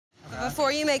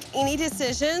Before you make any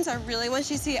decisions, I really want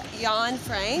you to see Jan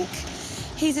Frank.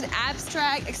 He's an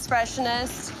abstract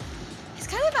expressionist. He's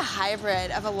kind of a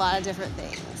hybrid of a lot of different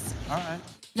things. All right.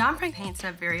 Jan Frank paints in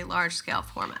a very large-scale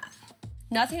format.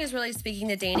 Nothing is really speaking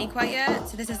to Danny quite yet,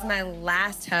 so this is my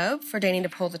last hope for Danny to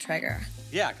pull the trigger.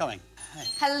 Yeah, coming. Hey.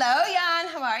 Hello, Jan.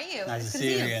 How are you? Nice to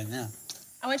see you again. Yeah.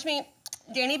 I want you to meet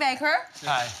Danny Baker.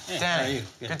 Hi. Hey, Danny. how are you?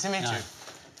 Good to meet you.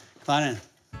 Come on in.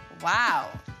 Wow.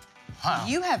 Wow.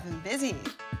 You have been busy.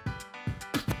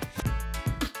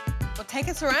 Well, take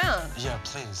us around. Yeah,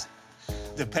 please.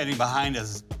 The painting behind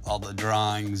us, all the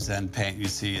drawings and paint you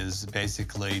see is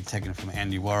basically taken from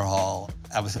Andy Warhol.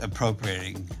 I was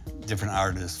appropriating different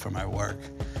artists for my work.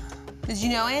 Did you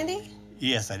know Andy?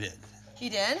 Yes, I did.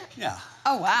 You did? Yeah.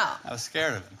 Oh, wow. I was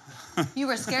scared of him. You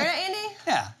were scared of Andy?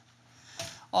 Yeah.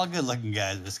 All good-looking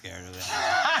guys were scared of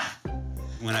him.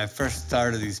 When I first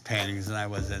started these paintings and I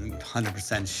was in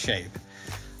 100% shape,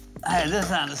 I had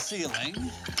this on the ceiling,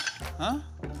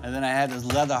 and then I had this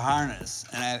leather harness,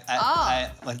 and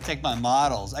I would take my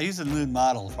models. I used a nude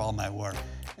model for all my work,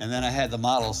 and then I had the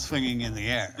model swinging in the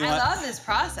air. I love this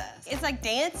process. It's like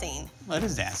dancing. Well, it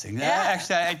is dancing. Yeah.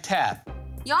 Actually, I tap.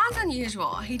 Jan's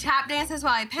unusual. He tap dances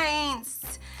while he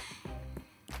paints.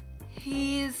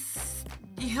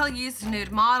 He'll use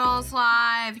nude models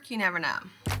live. You never know.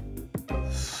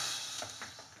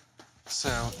 So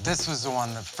this was the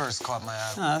one that first caught my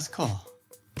eye. Oh, that's cool.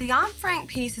 The Jan Frank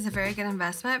piece is a very good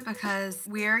investment because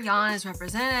where Jan is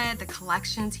represented, the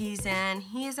collections he's in,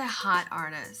 he is a hot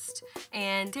artist.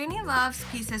 And Danny loves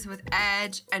pieces with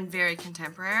edge and very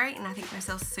contemporary, and I think this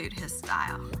will suit his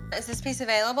style. Is this piece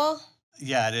available?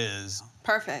 Yeah, it is.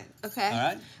 Perfect. Okay. All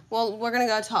right. Well, we're gonna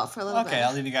go talk for a little bit. Okay,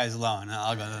 I'll leave you guys alone.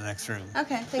 I'll go to the next room.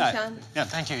 Okay, thanks, All right. Jan. Yeah.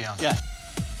 Thank you, Jan. Yeah.